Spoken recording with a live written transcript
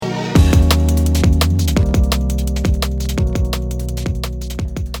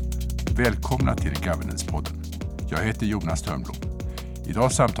välkomna till Governance-podden. Jag heter Jonas Törnblom.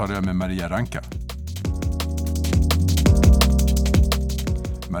 Idag samtalar jag med Maria Rankka.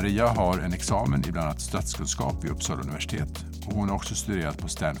 Maria har en examen i bland annat statskunskap vid Uppsala universitet och hon har också studerat på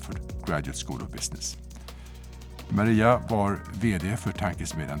Stanford Graduate School of Business. Maria var vd för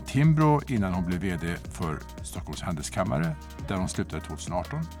tankesmedjan Timbro innan hon blev vd för Stockholms handelskammare där hon slutade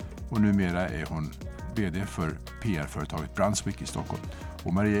 2018 och numera är hon vd för PR-företaget Brunswick i Stockholm.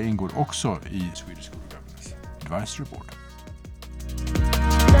 Och Maria ingår också i Swedish School of Governance Advisory Board.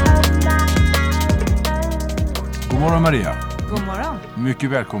 God morgon Maria. God morgon. Mycket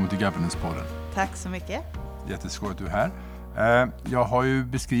välkommen till Governance-podden. Tack så mycket. Jätteskoj att du är här. Jag har ju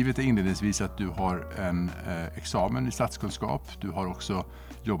beskrivit inledningsvis att du har en examen i statskunskap. Du har också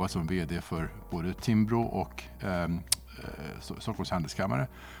jobbat som vd för både Timbro och Stockholms handelskammare.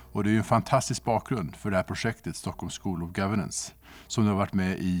 Och det är ju en fantastisk bakgrund för det här projektet Stockholm School of Governance som du har varit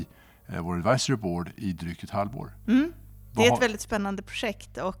med i vår advisory board i drygt ett halvår. Det är ett väldigt spännande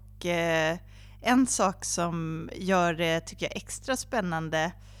projekt och en sak som gör det tycker jag extra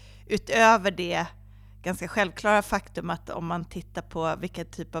spännande utöver det ganska självklara faktum att om man tittar på vilka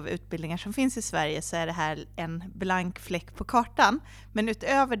typ av utbildningar som finns i Sverige så är det här en blank fläck på kartan. Men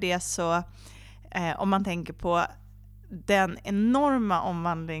utöver det så om man tänker på det enorma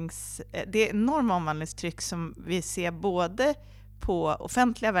omvandlingstryck som vi ser både på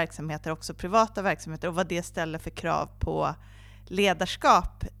offentliga verksamheter och också privata verksamheter och vad det ställer för krav på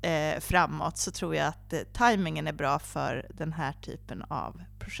ledarskap framåt, så tror jag att tajmingen är bra för den här typen av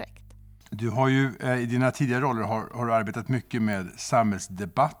projekt. Du har ju i dina tidigare roller har du arbetat mycket med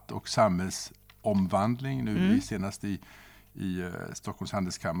samhällsdebatt och samhällsomvandling. Nu senast i Stockholms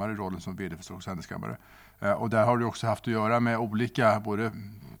handelskammare, rollen som vd för Stockholms handelskammare. Och där har du också haft att göra med olika både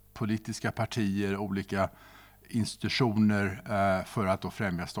politiska partier, olika institutioner för att då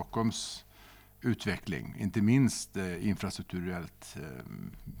främja Stockholms utveckling, inte minst infrastrukturellt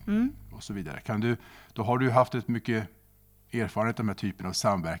och så vidare. Då har du haft ett mycket erfarenhet av den här typen av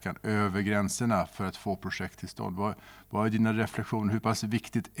samverkan över gränserna för att få projekt till stånd. Vad är dina reflektioner? Hur pass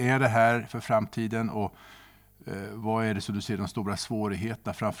viktigt är det här för framtiden och vad är det som du ser de stora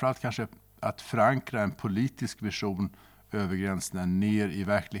svårigheterna? Framförallt kanske att förankra en politisk vision över gränserna ner i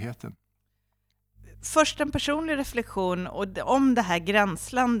verkligheten. Först en personlig reflektion om det här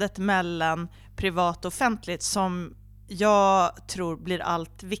gränslandet mellan privat och offentligt som jag tror blir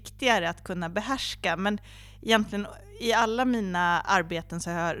allt viktigare att kunna behärska. Men egentligen i alla mina arbeten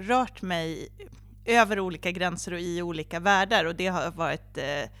så har jag rört mig över olika gränser och i olika världar och det har varit,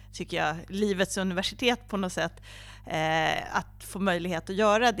 tycker jag, livets universitet på något sätt att få möjlighet att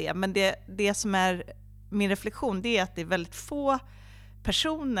göra det. Men det som är min reflektion det är att det är väldigt få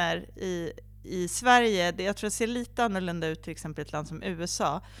personer i Sverige, jag tror det ser lite annorlunda ut till exempel i ett land som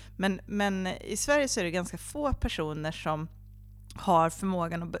USA, men i Sverige så är det ganska få personer som har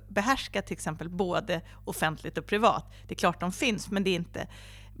förmågan att behärska till exempel både offentligt och privat. Det är klart de finns, men det är inte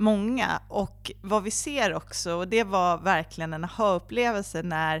många. Och vad vi ser också, och det var verkligen en aha-upplevelse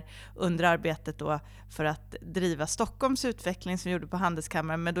när under arbetet då för att driva Stockholms utveckling som vi gjorde på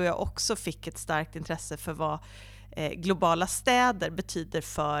handelskammaren, men då jag också fick ett starkt intresse för vad globala städer betyder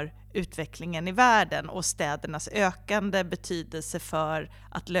för utvecklingen i världen och städernas ökande betydelse för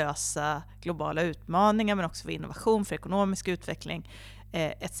att lösa globala utmaningar men också för innovation, för ekonomisk utveckling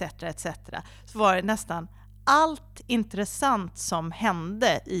etc. Så var det nästan allt intressant som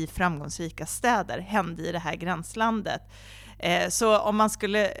hände i framgångsrika städer hände i det här gränslandet. Så om man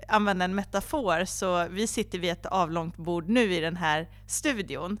skulle använda en metafor så vi sitter vid ett avlångt bord nu i den här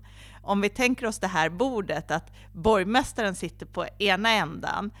studion. Om vi tänker oss det här bordet att borgmästaren sitter på ena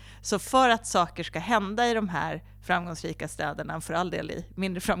ändan, så för att saker ska hända i de här framgångsrika städerna, för all del i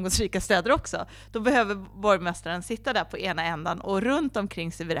mindre framgångsrika städer också, då behöver borgmästaren sitta där på ena ändan och runt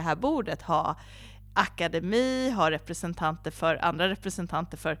omkring sig vid det här bordet ha akademi, ha representanter för andra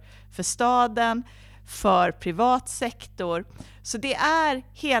representanter för staden, för privat sektor. Så det är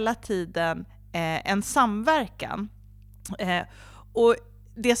hela tiden en samverkan. Och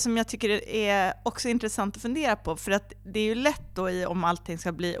det som jag tycker är också intressant att fundera på, för att det är ju lätt då om allting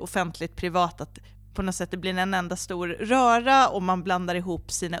ska bli offentligt privat att på något sätt det blir en enda stor röra och man blandar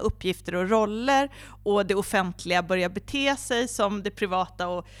ihop sina uppgifter och roller och det offentliga börjar bete sig som det privata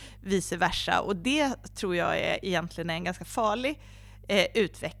och vice versa. Och det tror jag är egentligen en ganska farlig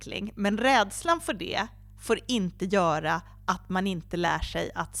utveckling. Men rädslan för det får inte göra att man inte lär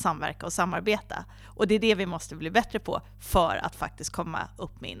sig att samverka och samarbeta. Och det är det vi måste bli bättre på för att faktiskt komma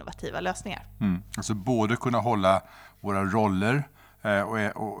upp med innovativa lösningar. Alltså både kunna hålla våra roller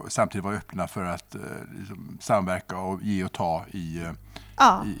och samtidigt vara öppna för att liksom samverka och ge och ta i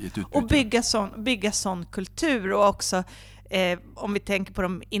ett utbyte. Och bygga sån kultur, och också om vi tänker på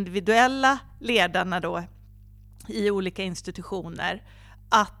de individuella ledarna då i olika institutioner,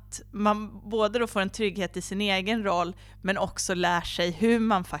 att man både då får en trygghet i sin egen roll, men också lär sig hur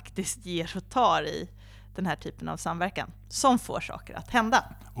man faktiskt ger och tar i den här typen av samverkan som får saker att hända.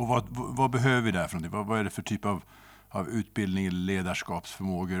 Och vad behöver vi där för någonting? Vad är det för typ av utbildning,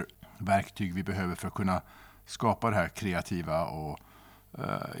 ledarskapsförmågor, verktyg vi behöver för att kunna skapa det här kreativa och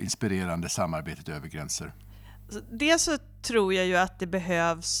inspirerande samarbetet över gränser? Dels så tror jag ju att det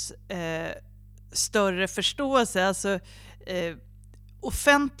behövs större förståelse. Alltså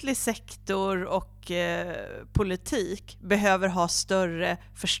offentlig sektor och politik behöver ha större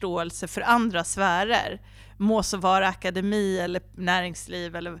förståelse för andra sfärer. Må så vara akademi eller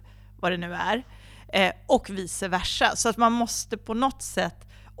näringsliv eller vad det nu är. Och vice versa. Så att man måste på något sätt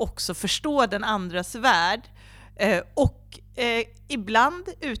också förstå den andras värld. Och ibland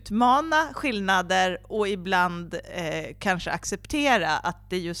utmana skillnader och ibland kanske acceptera att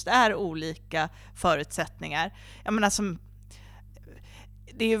det just är olika förutsättningar. Jag menar,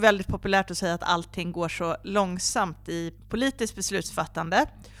 det är ju väldigt populärt att säga att allting går så långsamt i politiskt beslutsfattande,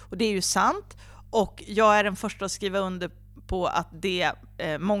 och det är ju sant, och jag är den första att skriva under på att det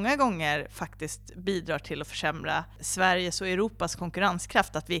många gånger faktiskt bidrar till att försämra Sveriges och Europas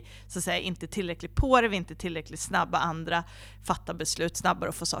konkurrenskraft, att vi så att säga inte är tillräckligt på det, vi är inte tillräckligt snabba, andra fattar beslut snabbare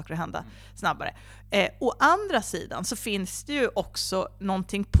och får saker att hända snabbare. Å andra sidan så finns det ju också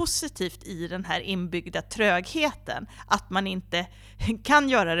någonting positivt i den här inbyggda trögheten, att man inte kan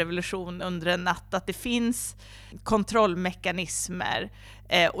göra revolution under en natt, att det finns kontrollmekanismer,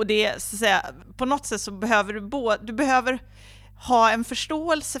 och det så att säga, på något sätt så behöver du behöver ha en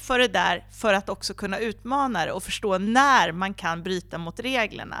förståelse för det där för att också kunna utmana det och förstå när man kan bryta mot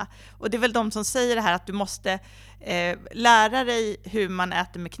reglerna. Och det är väl de som säger det här att du måste lära dig hur man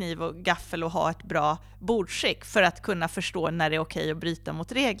äter med kniv och gaffel och ha ett bra bordskick för att kunna förstå när det är okej att bryta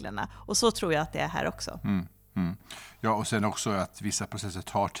mot reglerna. Och så tror jag att det är här också. Ja, och sen också att vissa processer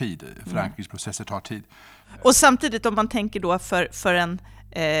tar tid. Förankringsprocesser tar tid. Och samtidigt om man tänker då för en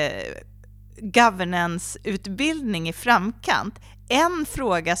governance-utbildning i framkant, en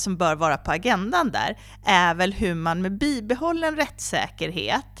fråga som bör vara på agendan där är väl hur man med bibehållen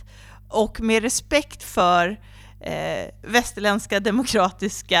rättssäkerhet och med respekt för västerländska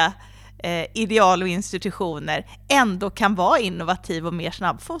demokratiska ideal och institutioner ändå kan vara innovativ och mer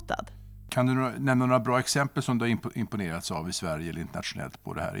snabbfotad. Kan du nämna några bra exempel som du har imponerats av i Sverige eller internationellt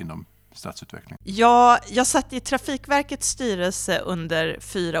på det här inom stadsutveckling? Ja, jag satt i Trafikverkets styrelse under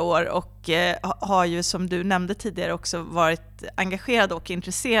 4 år och har ju, som du nämnde tidigare, också varit engagerad och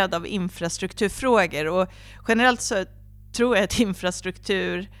intresserad av infrastrukturfrågor. Och generellt så tror jag att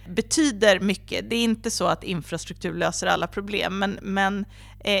infrastruktur betyder mycket. Det är inte så att infrastruktur löser alla problem, men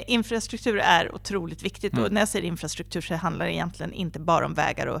infrastruktur är otroligt viktigt. Och när jag säger infrastruktur så handlar det egentligen inte bara om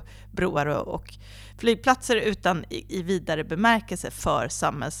vägar och broar och flygplatser, utan i vidare bemärkelse för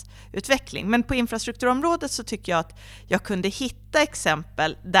samhällsutveckling. Men på infrastrukturområdet så tycker jag att jag kunde hitta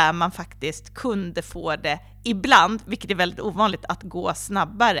exempel där man faktiskt kunde få det ibland, vilket är väldigt ovanligt, att gå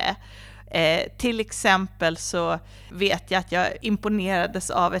snabbare. Till exempel så vet jag att jag imponerades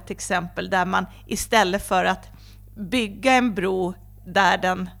av ett exempel där man istället för att bygga en bro där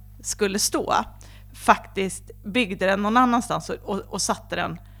den skulle stå faktiskt byggde den någon annanstans och satte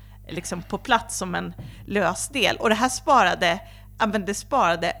den liksom på plats som en lös del. Och det här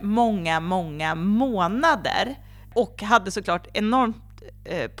sparade många månader och hade såklart enormt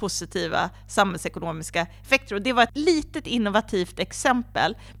positiva samhällsekonomiska effekter. Och det var ett litet innovativt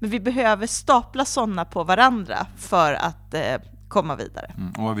exempel, men vi behöver stapla sådana på varandra för att komma vidare.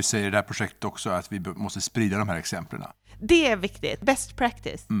 Och vad vi säger i det här projektet också är att vi måste sprida de här exemplen. Det är viktigt. Best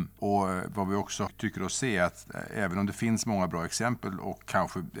practice. Och vad vi också tycker oss se är att även om det finns många bra exempel och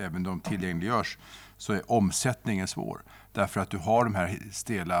kanske även de tillgängliggörs, så är omsättningen svår. Därför att du har de här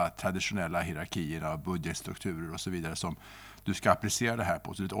stela traditionella hierarkierna, budgetstrukturer och så vidare som du ska applicera det här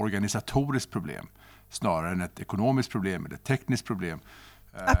på. Så det är ett organisatoriskt problem snarare än ett ekonomiskt problem eller ett tekniskt problem.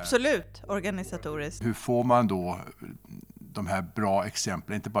 Absolut, organisatoriskt. Hur får man då de här bra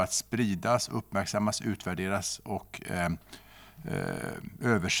exemplen, inte bara att spridas, uppmärksammas, utvärderas och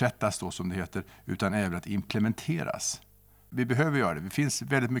översättas då som det heter, utan även att implementeras. Vi behöver göra det. Det finns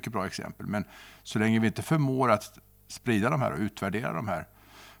väldigt mycket bra exempel, men så länge vi inte förmår att sprida de här och utvärdera de här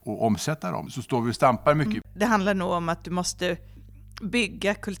och omsätta dem, så står vi och stampar mycket. Det handlar nog om att du måste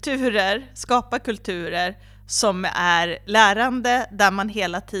bygga kulturer, skapa kulturer som är lärande, där man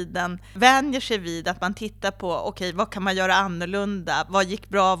hela tiden vänjer sig vid att man tittar på okej, vad kan man göra annorlunda, vad gick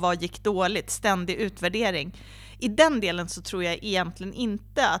bra, vad gick dåligt, ständig utvärdering. I den delen så tror jag egentligen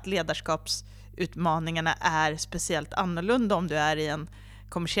inte att ledarskapsutmaningarna är speciellt annorlunda om du är i en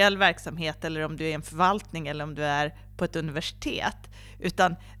kommersiell verksamhet eller om du är i en förvaltning eller om du är på ett universitet.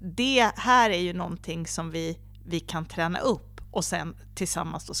 Utan det här är ju någonting som vi kan träna upp och sen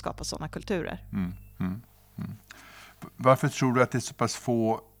tillsammans då skapa sådana kulturer. Varför tror du att det är så pass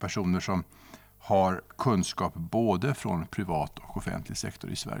få personer som har kunskap både från privat och offentlig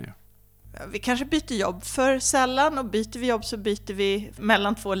sektor i Sverige? Vi kanske byter jobb för sällan, och byter vi jobb så byter vi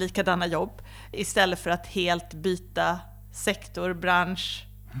mellan 2 likadana jobb istället för att helt byta sektor, bransch,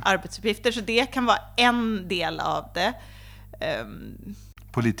 arbetsuppgifter. Så det kan vara en del av det.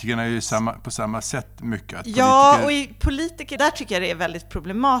 Politikerna är ju på samma sätt mycket. Att ja, och i politiker, där tycker jag det är väldigt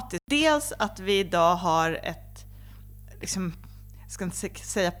problematiskt. Dels att vi idag har ett, liksom, jag ska inte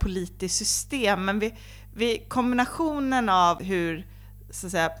säga politiskt system, men vi kombinationen av hur så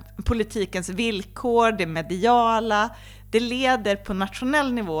att säga, politikens villkor, det mediala, det leder på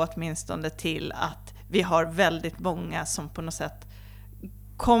nationell nivå åtminstone till att vi har väldigt många som på något sätt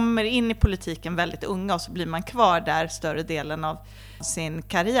kommer in i politiken väldigt unga, och så blir man kvar där större delen av sin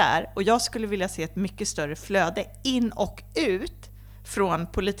karriär. Och jag skulle vilja se ett mycket större flöde in och ut från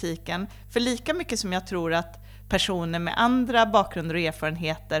politiken. För lika mycket som jag tror att personer med andra bakgrunder och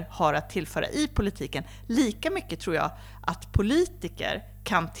erfarenheter har att tillföra i politiken, lika mycket tror jag att politiker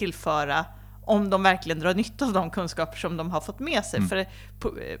kan tillföra om de verkligen drar nytta av de kunskaper som de har fått med sig. För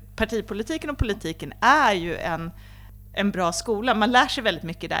partipolitiken och politiken är ju en bra skola. Man lär sig väldigt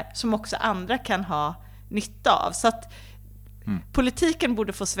mycket där som också andra kan ha nytta av. Så att politiken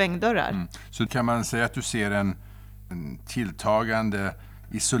borde få svängdörrar. Så kan man säga att du ser en tilltagande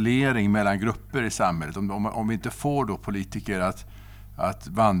isolering mellan grupper i samhället. Om vi inte får då politiker att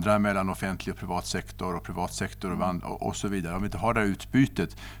vandra mellan offentlig och privat sektor och så vidare. Om vi inte har det här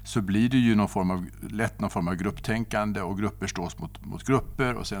utbytet så blir det ju lätt någon form av grupptänkande, och grupper stås mot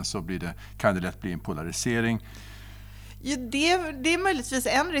grupper, och sen så kan det lätt bli en polarisering. Ja, det är möjligtvis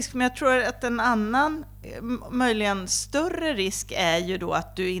en risk, men jag tror att en annan, möjligen större risk är ju då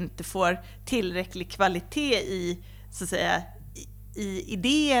att du inte får tillräcklig kvalitet i, så att säga, i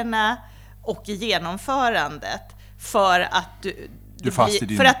idéerna och i genomförandet för att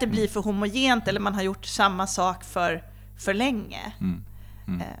för att det blir för homogent, eller man har gjort samma sak för länge.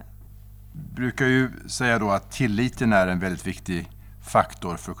 Brukar ju säga då att tilliten är en väldigt viktig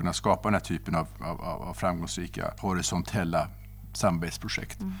faktor för att kunna skapa den här typen av framgångsrika horisontella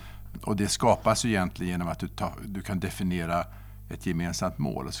samarbetsprojekt. Och det skapas ju egentligen genom att du kan definiera ett gemensamt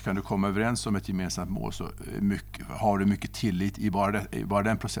mål. Och så kan du komma överens om ett gemensamt mål, så har du mycket tillit i bara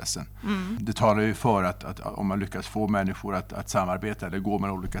den processen. Det talar ju för att om man lyckas få människor att samarbeta eller gå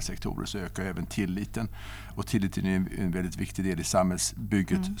mellan olika sektorer, så ökar även tilliten. Och tilliten är en väldigt viktig del i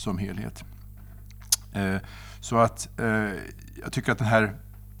samhällsbygget som helhet. Så att jag tycker att den här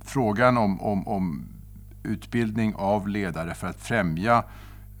frågan om utbildning av ledare för att främja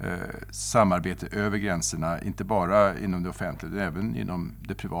samarbete över gränserna, inte bara inom det offentliga utan även inom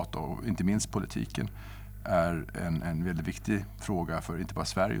det privata och inte minst politiken, är en väldigt viktig fråga för inte bara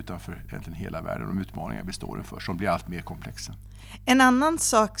Sverige utan för egentligen hela världen. De utmaningar vi står inför som blir allt mer komplexa. En annan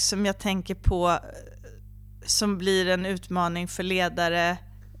sak som jag tänker på som blir en utmaning för ledare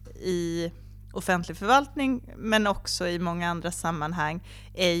i offentlig förvaltning men också i många andra sammanhang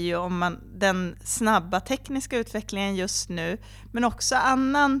är ju den snabba tekniska utvecklingen just nu, men också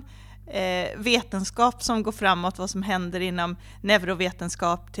annan vetenskap som går framåt, vad som händer inom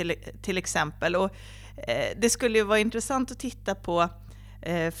neurovetenskap till exempel. Och det skulle ju vara intressant att titta på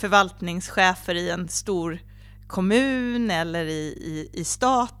förvaltningschefer i en stor kommun eller i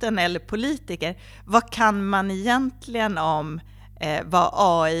staten eller politiker. Vad kan man egentligen om vad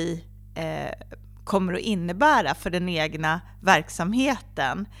AI kommer att innebära för den egna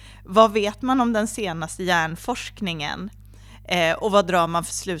verksamheten? Vad vet man om den senaste hjärnforskningen? Och vad drar man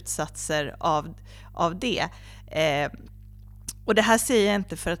för slutsatser av det? Och det här säger jag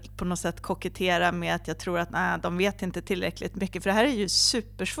inte för att på något sätt kokettera med att jag tror att de vet inte tillräckligt mycket. För det här är ju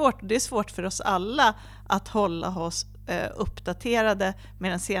supersvårt. Det är svårt för oss alla att hålla oss uppdaterade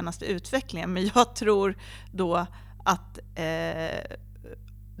med den senaste utvecklingen. Men jag tror då att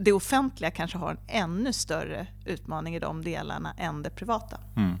det offentliga kanske har en ännu större utmaning i de delarna än det privata.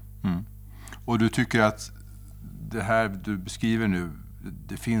 Och du tycker att det här du beskriver nu,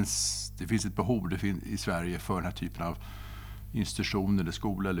 det finns ett behov i Sverige för den här typen av institution eller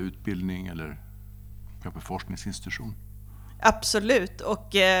skola eller utbildning eller kanske forskningsinstitution? Absolut,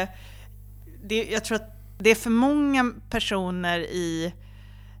 och jag tror att Det är för många personer i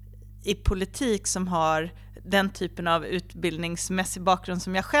politik som har den typen av utbildningsmässig bakgrund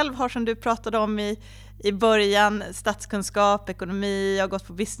som jag själv har, som du pratade om i början, statskunskap, ekonomi, jag har gått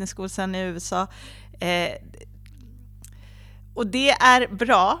på business school sen i USA. Och det är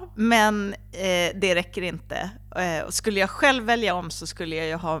bra, men det räcker inte. Och skulle jag själv välja om så skulle jag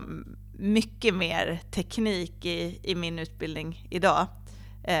ju ha mycket mer teknik i min utbildning idag.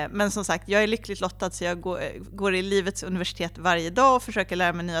 Men som sagt, jag är lyckligt lottad så jag går i livets universitet varje dag och försöker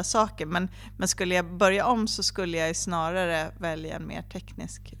lära mig nya saker. Men skulle jag börja om så skulle jag snarare välja en mer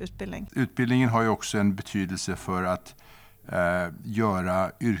teknisk utbildning. Utbildningen har ju också en betydelse för att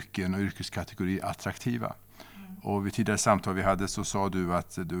göra yrken och yrkeskategorier attraktiva. Och vid tidigare samtal vi hade så sa du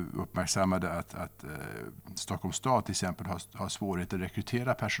att du uppmärksammade att Stockholms stad till exempel har svårigheter att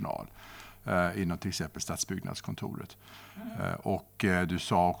rekrytera personal inom till exempel stadsbyggnadskontoret. Och du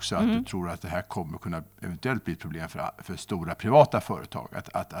sa också att du tror att det här kommer kunna eventuellt bli ett problem för stora privata företag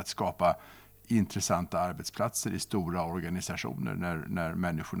att skapa intressanta arbetsplatser i stora organisationer när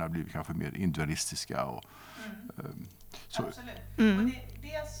människorna blir kanske mer individualistiska och så.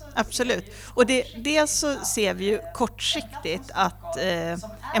 Absolut. Och det så ser vi ju kortsiktigt att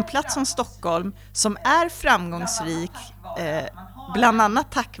en plats som Stockholm som är framgångsrik bland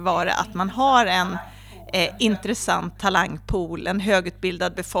annat tack vare att man har en intressant talangpool, en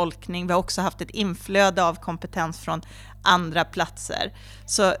högutbildad befolkning. Vi har också haft ett inflöde av kompetens från andra platser.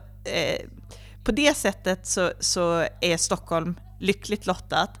 Så på det sättet så är Stockholm lyckligt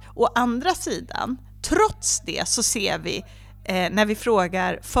lottat. Å andra sidan, trots det så ser vi när vi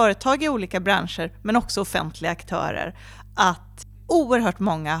frågar företag i olika branscher men också offentliga aktörer att oerhört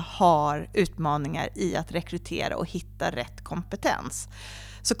många har utmaningar i att rekrytera och hitta rätt kompetens.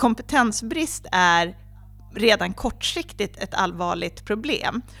 Så kompetensbrist är redan kortsiktigt ett allvarligt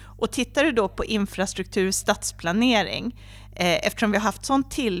problem. Och tittar du då på infrastruktur, stadsplanering, eftersom vi har haft sån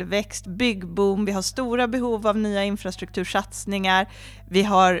tillväxt, byggboom, vi har stora behov av nya infrastruktursatsningar, vi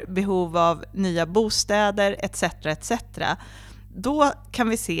har behov av nya bostäder etc. etc. Då kan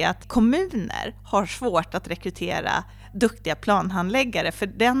vi se att kommuner har svårt att rekrytera duktiga planhandläggare för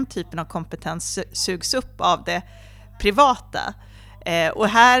den typen av kompetens sugs upp av det privata. Och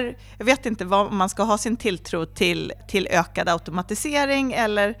här, jag vet inte vad man ska ha sin tilltro till ökad automatisering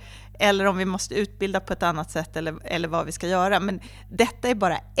eller om vi måste utbilda på ett annat sätt eller vad vi ska göra. Men detta är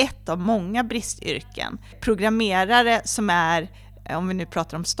bara ett av många bristyrken. Programmerare som är, om vi nu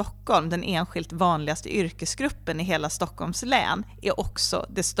pratar om Stockholm, den enskilt vanligaste yrkesgruppen i hela Stockholms län är också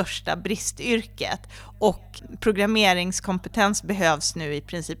det största bristyrket. Och programmeringskompetens behövs nu i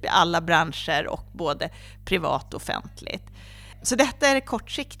princip i alla branscher och både privat och offentligt. Så detta är det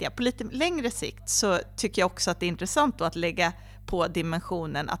kortsiktiga. På lite längre sikt så tycker jag också att det är intressant då att lägga på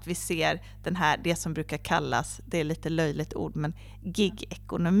dimensionen att vi ser det som brukar kallas, det är lite löjligt ord, men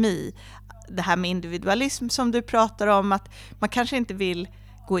gig-ekonomi. Det här med individualism som du pratar om, att man kanske inte vill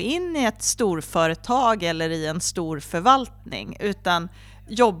gå in i ett storföretag eller i en stor förvaltning utan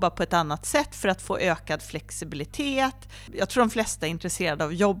jobba på ett annat sätt för att få ökad flexibilitet. Jag tror de flesta är intresserade av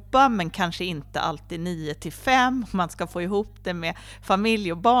att jobba men kanske inte alltid 9-5. Man ska få ihop det med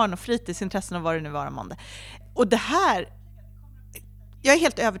familj och barn och fritidsintressen och vad det nu var månde. Och det här, jag är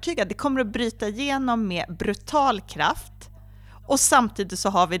helt övertygad, det kommer att bryta igenom med brutal kraft. Och samtidigt så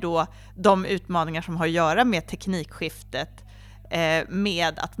har vi då de utmaningar som har att göra med teknikskiftet,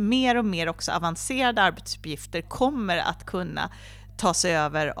 med att mer och mer också avancerade arbetsuppgifter kommer att kunna tas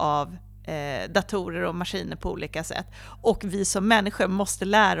över av datorer och maskiner på olika sätt. Och vi som människor måste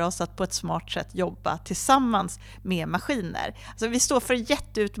lära oss att på ett smart sätt jobba tillsammans med maskiner. Alltså vi står för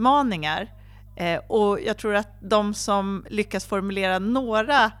jätteutmaningar och jag tror att de som lyckas formulera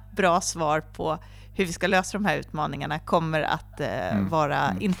några bra svar på hur vi ska lösa de här utmaningarna kommer att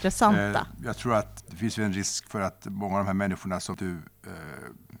vara intressanta. Jag tror att det finns en risk för att många av de här människorna som du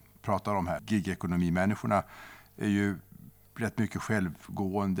pratar om här, gig-ekonomi-människorna, är ju rätt mycket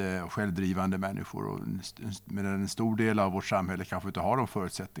självgående och självdrivande människor. Men en stor del av vårt samhälle kanske inte har de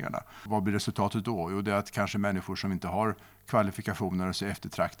förutsättningarna. Vad blir resultatet då? Jo, det är att kanske människor som inte har kvalifikationer och så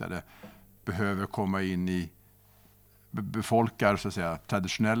eftertraktade behöver komma in i befolkar så att säga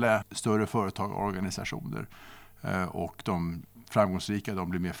traditionella större företag och organisationer. Och de framgångsrika, de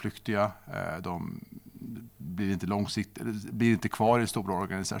blir mer flyktiga, de blir inte kvar i stora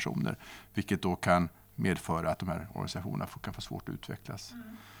organisationer, vilket då kan medföra att de här organisationerna kan få svårt att utvecklas.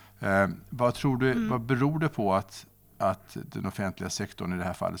 Vad tror du, vad beror det på att den offentliga sektorn i det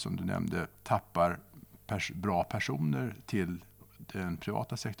här fallet som du nämnde tappar bra personer till den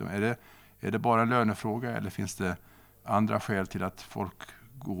privata sektorn? Är det bara en lönefråga eller finns det andra skäl till att folk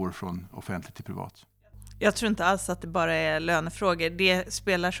går från offentligt till privat? Jag tror inte alls att det bara är lönefrågor. Det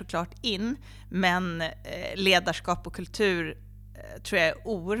spelar såklart in, men ledarskap och kultur tror jag är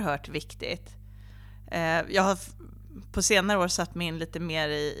oerhört viktigt. Jag har på senare år satt mig in lite mer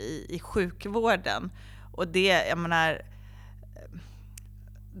i sjukvården, och det, jag menar,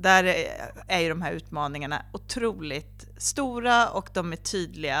 där är ju de här utmaningarna otroligt stora och de är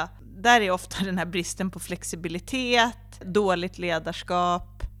tydliga. Där är ofta den här bristen på flexibilitet, dåligt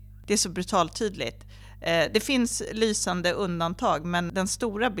ledarskap, det är så brutalt tydligt. Det finns lysande undantag, men den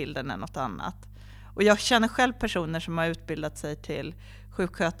stora bilden är något annat. Och jag känner själv personer som har utbildat sig till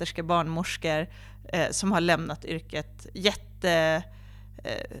sjuksköterskor, barnmorskor, som har lämnat yrket.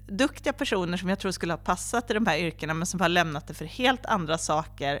 Jätteduktiga personer som jag tror skulle ha passat i de här yrkena, men som har lämnat det för helt andra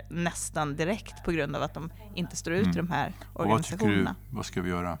saker nästan direkt på grund av att de inte står ut i de här organisationerna. Vad ska vi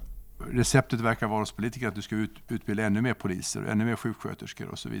göra? Receptet verkar vara hos politiker att du ska utbilda ännu mer poliser, ännu mer sjuksköterskor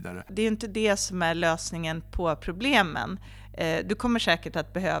och så vidare. Det är inte det som är lösningen på problemen. Du kommer säkert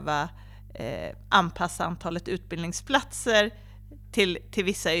att behöva anpassa antalet utbildningsplatser till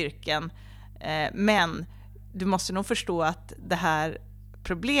vissa yrken. Men du måste nog förstå att det här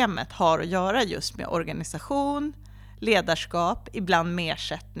problemet har att göra just med organisation, ledarskap, ibland med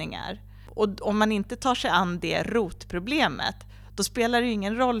ersättningar. Och om man inte tar sig an det rotproblemet, då spelar det ju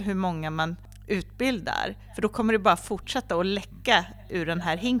ingen roll hur många man utbildar. För då kommer det bara fortsätta att läcka ur den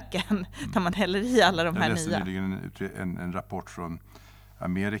här hinken där man häller i alla de här nya. Jag läste nyligen en rapport från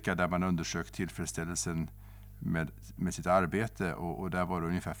Amerika där man undersökt tillfredsställelsen med sitt arbete, och där var det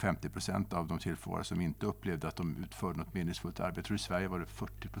ungefär 50% av de tillfrågade som inte upplevde att de utförde något meningsfullt arbete. Jag tror i Sverige var det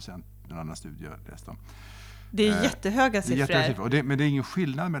 40%, en annan studie jag läste om. Det är jättehöga siffror. Men det är ingen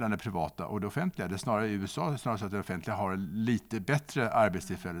skillnad mellan det privata och det offentliga. Det är snarare i USA så att det offentliga har lite bättre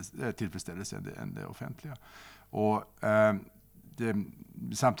arbetstillfredsställelse än det offentliga. Och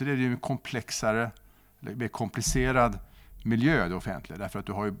samtidigt är det ju en mer komplicerad miljö, det offentliga, därför att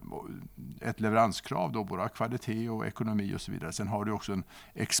du har ju ett leveranskrav då, både kvalitet och ekonomi och så vidare. Sen har du också en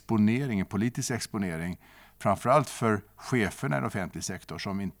politisk exponering, framförallt för cheferna i den offentlig sektor,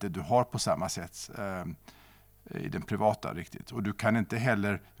 som inte du har på samma sätt i den privata riktigt. Och du kan inte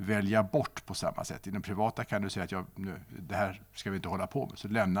heller välja bort på samma sätt. I den privata kan du säga att det här ska vi inte hålla på med, så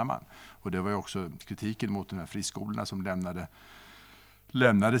lämnar man. Och det var ju också kritiken mot de här friskolorna som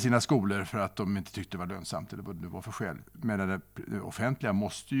lämnade sina skolor för att de inte tyckte det var lönsamt eller vad det var för skäl. Men det offentliga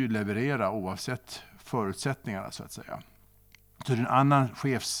måste ju leverera oavsett förutsättningarna, så att säga. Så det är en annan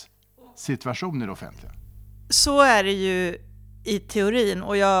chefssituation i det offentliga. Så är det ju i teorin,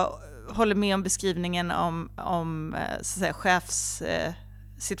 och jag håller med om beskrivningen om så att säga,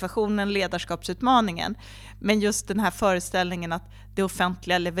 chefssituationen, ledarskapsutmaningen. Men just den här föreställningen att det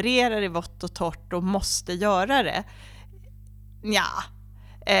offentliga levererar i vått och torrt och måste göra det.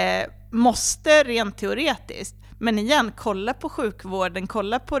 Måste rent teoretiskt. Men igen, kolla på sjukvården,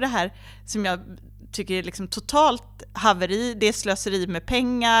 kolla på det här som jag tycker är liksom totalt haveri. Det är slöseri med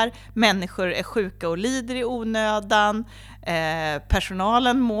pengar, människor är sjuka och lider i onödan,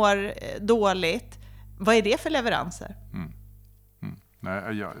 personalen mår dåligt. Vad är det för leveranser?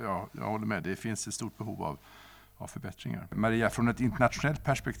 Nej, jag håller med. Det finns ett stort behov av förbättringar. Maria, från ett internationellt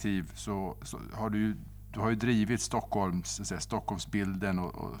perspektiv så har du har ju drivit Stockholmsbilden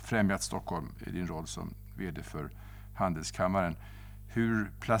och främjat Stockholm i din roll som vd för Handelskammaren.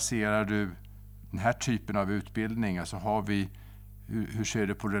 Hur placerar du den här typen av utbildning? Alltså hur ser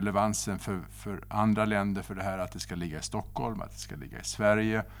du på relevansen för andra länder för det här, att det ska ligga i Stockholm, att det ska ligga i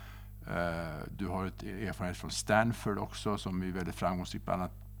Sverige? Du har ett erfarenhet från Stanford också som är väldigt framgångsrikt, bland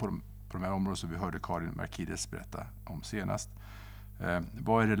annat på de här områdena som vi hörde Karin Markides berätta om senast.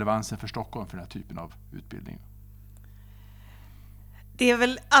 Vad är relevansen för Stockholm för den här typen av utbildning? Det är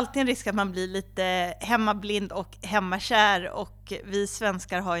väl alltid en risk att man blir lite hemmablind och hemmakär, och vi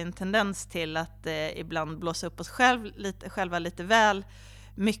svenskar har en tendens till att ibland blåsa upp oss själva lite väl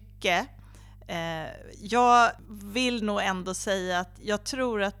mycket. Jag vill nog ändå säga att jag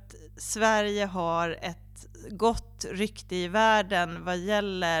tror att Sverige har ett gott rykte i världen vad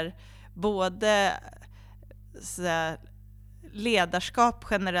gäller både ledarskap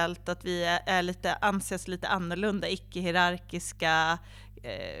generellt, att vi är anses lite annorlunda, icke-hierarkiska,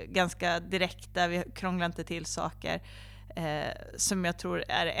 ganska direkta, vi krånglar inte till saker, som jag tror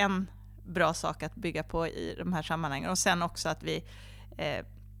är en bra sak att bygga på i de här sammanhangen. Och sen också att vi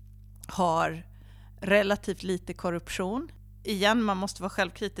har relativt lite korruption. Igen, man måste vara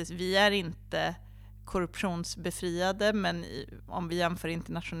självkritisk. Vi är inte korruptionsbefriade, men om vi jämför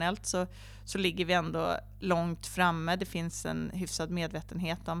internationellt så ligger vi ändå långt framme. Det finns en hyfsad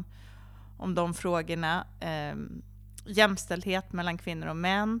medvetenhet om de frågorna. jämställdhet mellan kvinnor och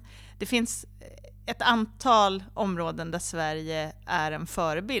män. Det finns ett antal områden där Sverige är en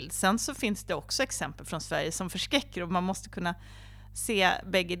förebild. Sen så finns det också exempel från Sverige som förskräcker och man måste kunna se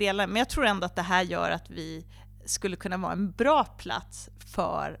bägge delar. Men jag tror ändå att det här gör att vi skulle kunna vara en bra plats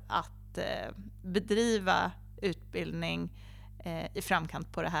för att bedriva utbildning i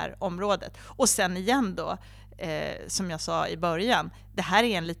framkant på det här området. Och sen igen då, som jag sa i början, det här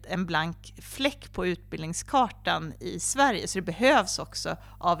är en blank fläck på utbildningskartan i Sverige, så det behövs också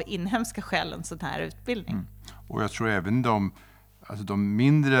av inhemska skäl en sån här utbildning. Och jag tror även de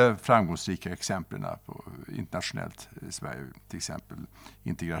mindre framgångsrika exemplen internationellt i Sverige, till exempel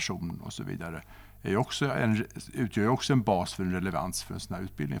integration och så vidare, utgör också en bas för en relevans för en sån här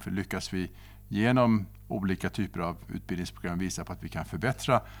utbildning. För lyckas vi genom olika typer av utbildningsprogram visa på att vi kan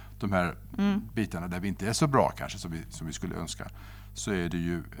förbättra de här bitarna där vi inte är så bra kanske som vi skulle önska, så är det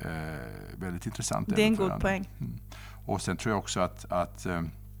ju väldigt intressant. Det är en god poäng. Och sen tror jag också att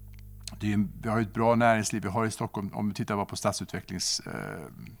vi har ett bra näringsliv. Vi har i Stockholm, om vi tittar bara på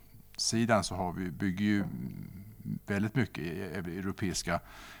stadsutvecklingssidan, så bygger ju väldigt mycket europeiska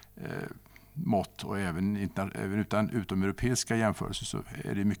mått, och även utomeuropeiska jämförelser så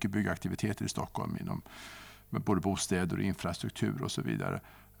är det mycket byggaktiviteter i Stockholm inom både bostäder och infrastruktur och så vidare.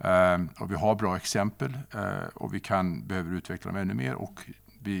 Och vi har bra exempel och vi behöver utveckla dem ännu mer, och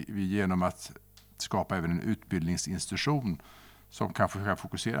vi genom att skapa även en utbildningsinstitution som kanske kan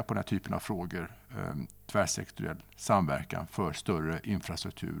fokusera på den här typen av frågor, tvärsektoriell samverkan för större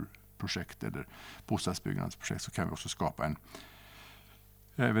infrastrukturprojekt eller bostadsbyggnadsprojekt, så kan vi också skapa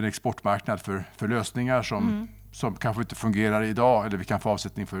även exportmarknad för lösningar som kanske inte fungerar idag, eller vi kan få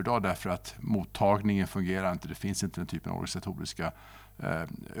avsättning för idag därför att mottagningen fungerar inte. Det finns inte den typen av organisatoriska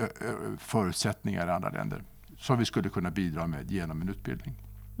förutsättningar i andra länder som vi skulle kunna bidra med genom en utbildning.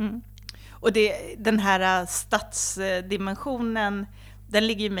 Och den här stadsdimensionen, den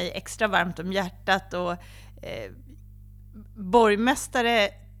ligger mig extra varmt om hjärtat, och borgmästare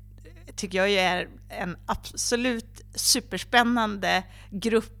tycker jag är en absolut superspännande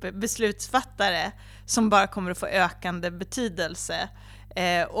grupp beslutsfattare som bara kommer att få ökande betydelse.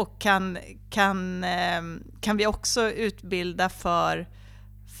 Och kan vi också utbilda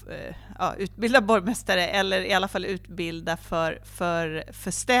utbilda borgmästare, eller i alla fall utbilda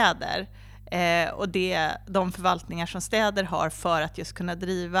för städer och de förvaltningar som städer har för att just kunna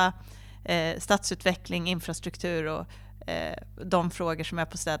driva stadsutveckling, infrastruktur och de frågor som är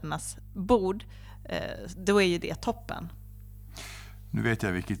på städernas bord, då är ju det toppen. Nu vet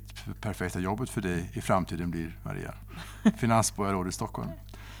jag vilket perfekta jobbet för dig i framtiden blir, Maria. Finansborgarråd i Stockholm.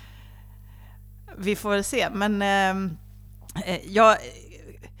 Vi får väl se, men jag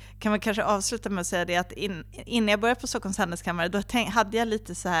kan man kanske avsluta med att säga det att innan jag började på Stockholms handelskammare, då hade jag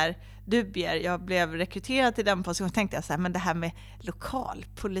lite så här dubier. Jag blev rekryterad till den positionen och tänkte jag så här, men det här med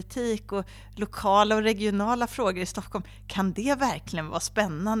lokalpolitik och lokala och regionala frågor i Stockholm, kan det verkligen vara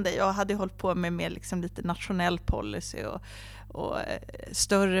spännande? Jag hade hållit på med mer liksom lite nationell policy och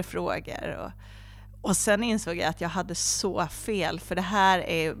större frågor och sen insåg jag att jag hade så fel, för det här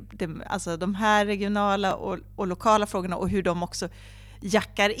är alltså de här regionala och lokala frågorna och hur de också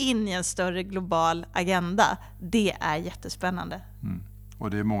jackar in i en större global agenda, det är jättespännande.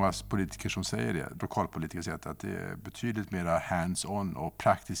 Och det är många politiker som säger det, lokalpolitiker säger att det är betydligt mer hands-on och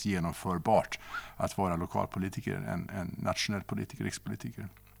praktiskt genomförbart att vara lokalpolitiker än nationell politiker, rikspolitiker.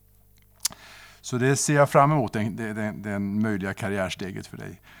 Så det ser jag fram emot, den möjliga karriärsteget för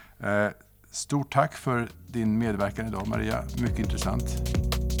dig. Stort tack för din medverkan idag, Maria. Mycket intressant.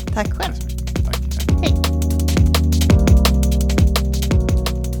 Tack själv. Tack. Hej.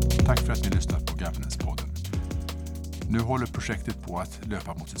 Tack för att ni lyssnat på Governance-podden. Nu håller projektet på att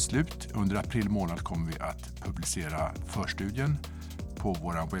löpa mot sitt slut. Under april månad kommer vi att publicera förstudien på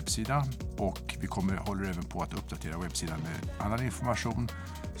vår webbsida, och vi håller även på att uppdatera webbsidan med annan information.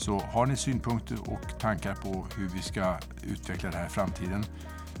 Så har ni synpunkter och tankar på hur vi ska utveckla det här i framtiden,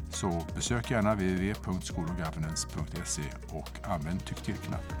 så besök gärna www.skologgovernance.se och använd tyck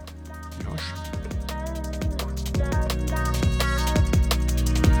till-knappen. Vi hörs!